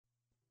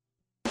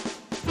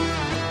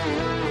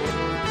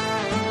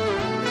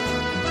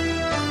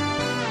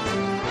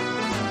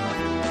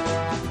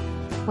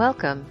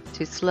Welcome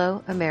to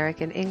Slow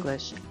American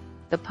English,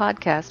 the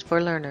podcast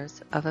for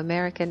learners of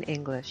American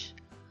English.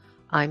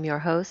 I'm your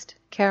host,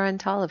 Karen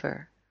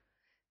Tolliver.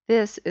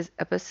 This is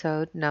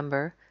episode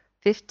number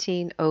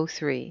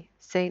 1503,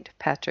 St.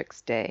 Patrick's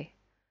Day.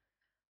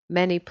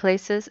 Many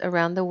places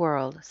around the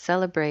world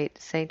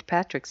celebrate St.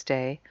 Patrick's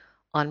Day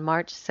on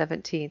March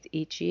 17th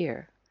each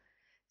year.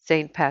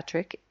 St.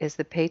 Patrick is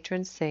the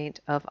patron saint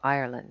of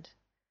Ireland.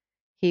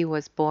 He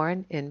was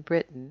born in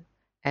Britain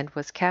and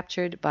was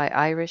captured by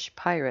Irish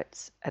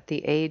pirates at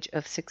the age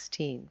of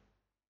 16.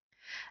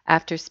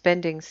 After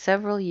spending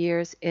several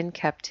years in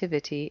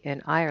captivity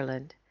in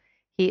Ireland,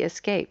 he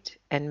escaped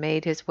and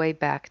made his way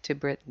back to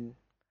Britain.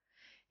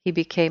 He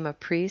became a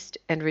priest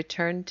and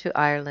returned to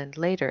Ireland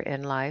later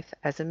in life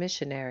as a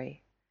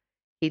missionary.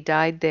 He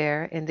died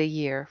there in the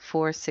year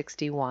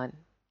 461.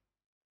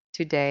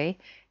 Today,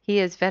 he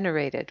is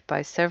venerated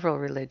by several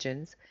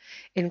religions,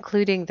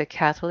 including the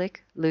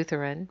Catholic,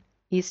 Lutheran,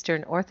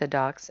 Eastern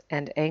Orthodox,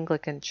 and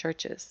Anglican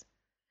churches.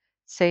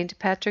 St.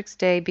 Patrick's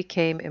Day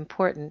became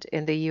important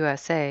in the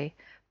USA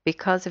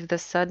because of the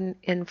sudden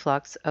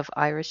influx of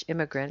Irish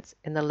immigrants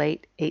in the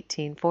late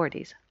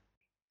 1840s.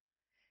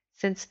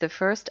 Since the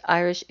first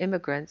Irish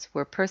immigrants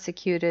were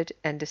persecuted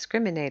and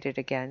discriminated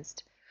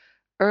against,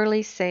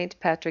 early St.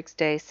 Patrick's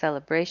Day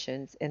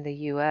celebrations in the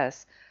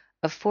U.S.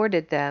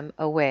 afforded them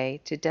a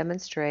way to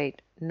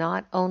demonstrate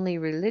not only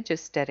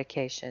religious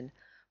dedication,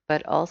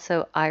 but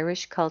also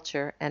Irish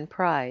culture and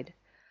pride.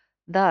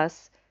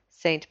 Thus,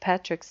 St.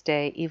 Patrick's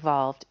Day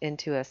evolved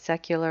into a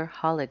secular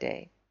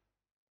holiday.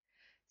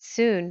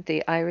 Soon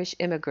the Irish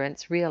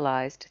immigrants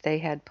realized they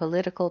had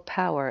political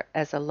power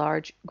as a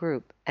large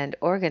group and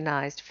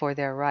organized for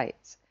their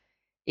rights.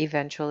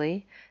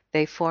 Eventually,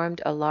 they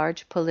formed a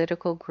large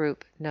political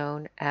group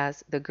known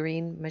as the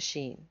Green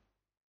Machine.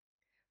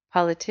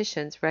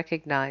 Politicians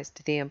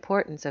recognized the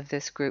importance of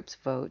this group's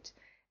vote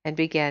and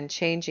began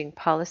changing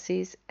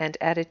policies and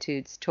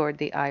attitudes toward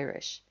the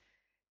Irish.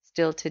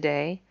 Still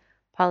today,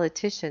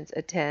 politicians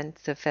attend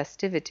the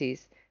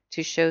festivities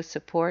to show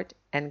support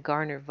and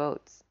garner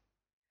votes.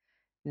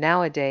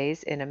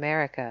 Nowadays in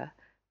America,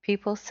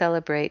 people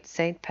celebrate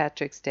St.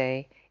 Patrick's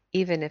Day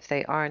even if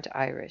they aren't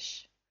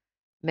Irish.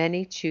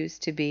 Many choose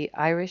to be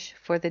Irish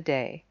for the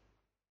day.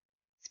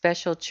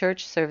 Special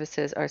church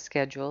services are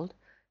scheduled,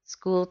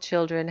 school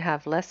children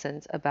have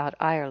lessons about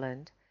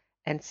Ireland,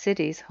 and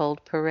cities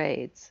hold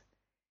parades.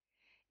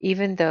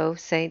 Even though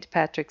St.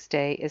 Patrick's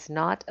Day is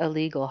not a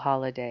legal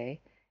holiday,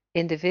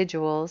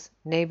 individuals,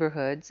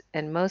 neighborhoods,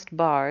 and most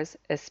bars,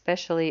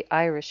 especially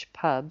Irish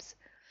pubs,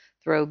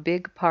 throw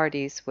big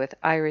parties with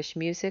Irish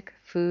music,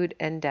 food,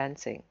 and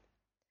dancing.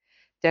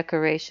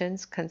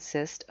 Decorations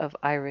consist of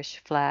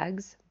Irish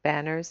flags,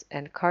 banners,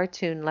 and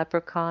cartoon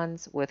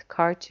leprechauns with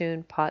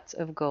cartoon pots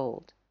of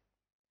gold.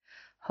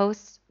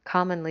 Hosts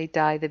commonly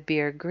dye the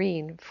beer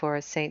green for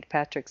a St.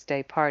 Patrick's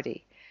Day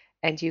party,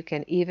 and you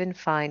can even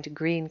find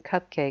green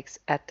cupcakes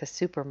at the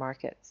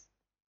supermarkets.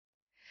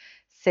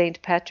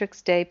 St.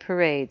 Patrick's Day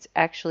parades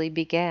actually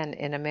began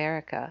in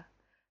America.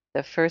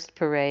 The first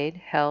parade,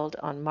 held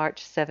on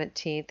March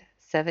 17,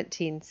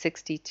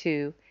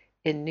 1762,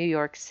 in New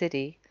York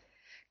City,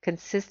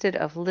 consisted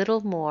of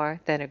little more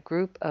than a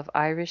group of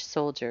Irish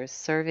soldiers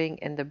serving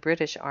in the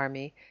British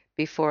Army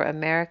before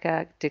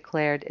America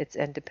declared its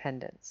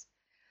independence.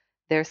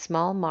 Their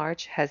small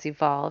march has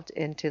evolved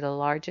into the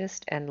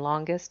largest and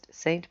longest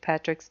St.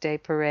 Patrick's Day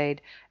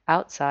parade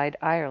outside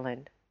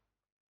Ireland.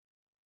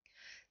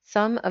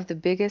 Some of the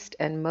biggest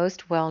and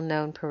most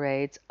well-known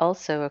parades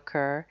also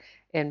occur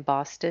in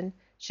Boston,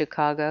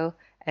 Chicago,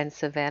 and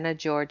Savannah,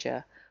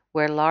 Georgia,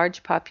 where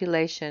large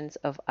populations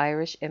of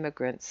Irish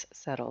immigrants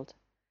settled.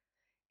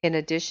 In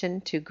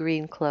addition to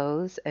green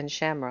clothes and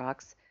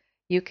shamrocks,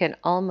 you can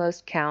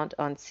almost count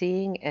on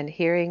seeing and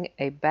hearing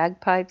a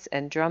bagpipes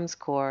and drums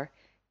corps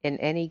in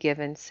any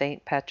given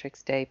St.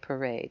 Patrick's Day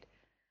parade.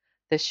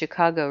 The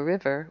Chicago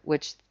River,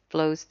 which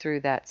flows through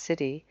that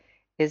city,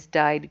 is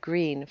dyed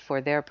green for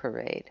their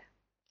parade.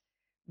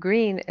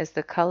 Green is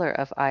the color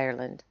of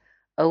Ireland,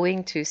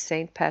 owing to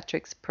St.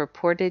 Patrick's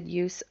purported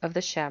use of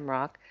the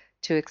shamrock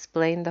to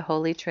explain the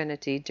Holy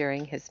Trinity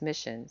during his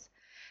missions,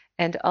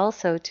 and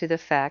also to the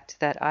fact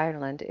that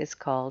Ireland is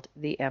called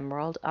the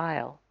Emerald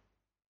Isle.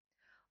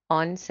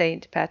 On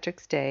St.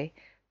 Patrick's Day,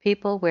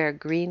 people wear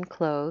green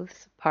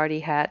clothes,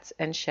 party hats,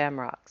 and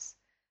shamrocks.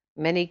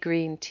 Many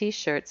green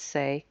T-shirts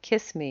say,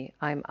 "Kiss me,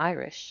 I'm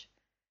Irish."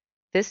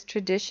 This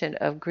tradition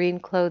of green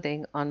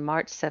clothing on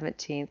March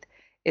 17th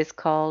is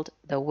called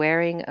the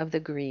wearing of the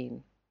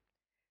green.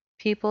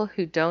 People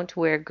who don't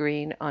wear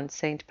green on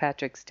St.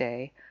 Patrick's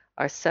Day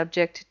are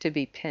subject to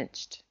be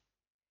pinched.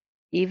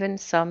 Even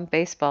some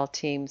baseball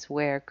teams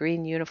wear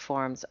green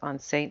uniforms on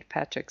St.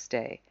 Patrick's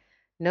Day,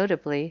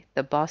 notably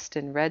the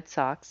Boston Red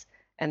Sox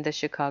and the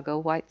Chicago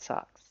White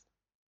Sox.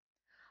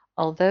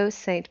 Although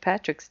St.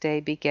 Patrick's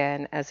Day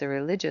began as a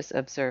religious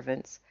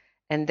observance,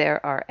 and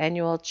there are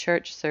annual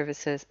church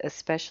services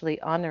especially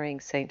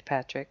honoring St.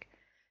 Patrick,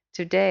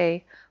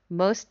 today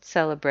most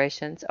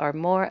celebrations are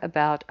more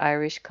about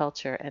Irish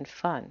culture and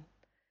fun.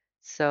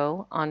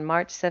 So, on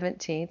March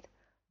 17th,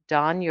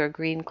 don your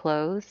green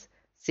clothes,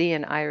 see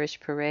an Irish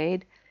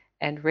parade,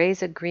 and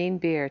raise a green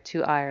beer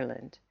to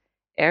Ireland.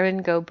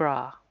 Erin go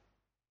bragh.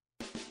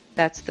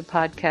 That's the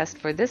podcast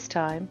for this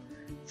time.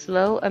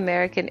 Slow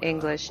American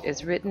English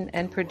is written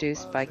and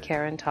produced by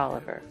Karen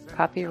Tolliver.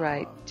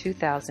 Copyright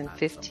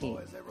 2015.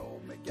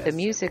 The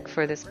music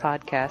for this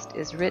podcast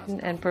is written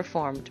and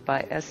performed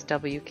by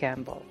S.W.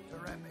 Campbell.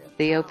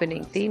 The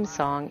opening theme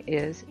song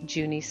is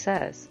Junie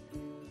Says.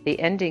 The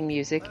ending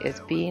music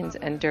is Beans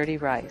and Dirty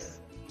Rice.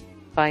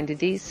 Find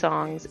these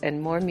songs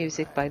and more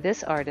music by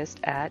this artist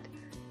at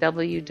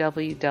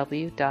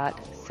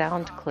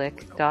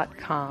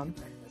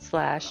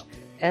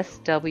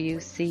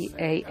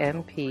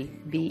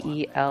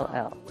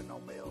www.soundclick.com/SWCAMPBELL.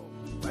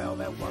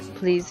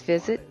 Please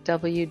visit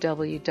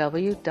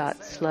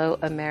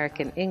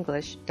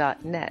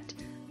www.slowamericanenglish.net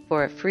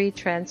for a free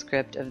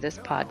transcript of this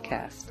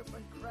podcast.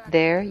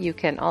 There you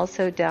can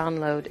also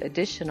download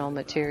additional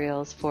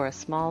materials for a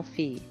small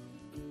fee.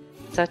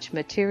 Such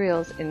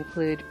materials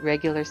include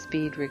regular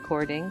speed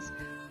recordings,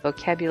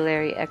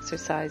 vocabulary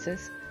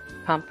exercises,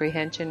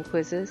 comprehension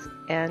quizzes,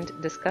 and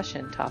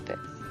discussion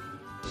topics.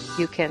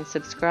 You can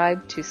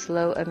subscribe to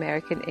Slow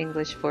American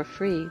English for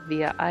free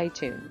via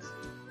iTunes.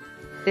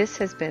 This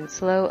has been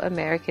Slow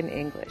American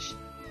English.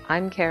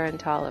 I'm Karen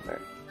Tolliver.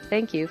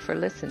 Thank you for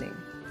listening.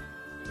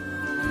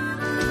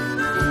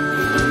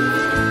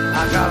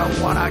 I got a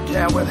one-eyed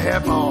cat with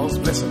hairballs,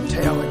 missing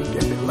tail and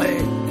gimpy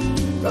leg.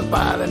 Goes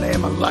by the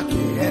name of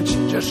Lucky, and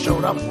she just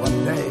showed up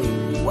one day.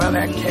 Well,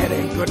 that cat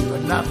ain't good for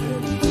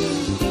nothing,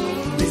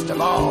 least of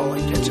all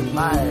in kitchen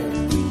life.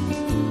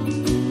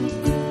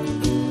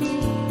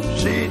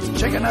 She eats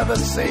chicken of the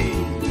sea,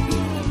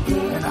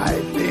 and I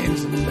eat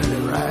beans and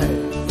dirty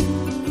rice.